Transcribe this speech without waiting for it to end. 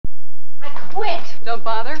Quit! Don't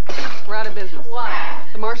bother. We're out of business. Why?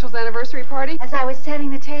 The Marshall's anniversary party? As I was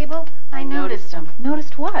setting the table, I noticed them.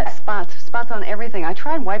 Noticed what? Spots on everything. I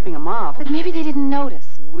tried wiping them off. But maybe they didn't notice.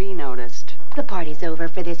 We noticed. The party's over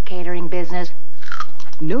for this catering business.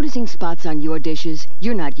 Noticing spots on your dishes?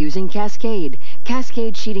 You're not using Cascade.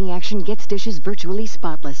 Cascade sheeting action gets dishes virtually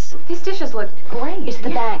spotless. These dishes look great. It's the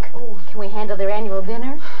bank. Oh, can we handle their annual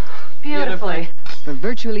dinner? Beautifully. For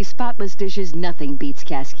virtually spotless dishes, nothing beats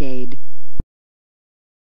Cascade.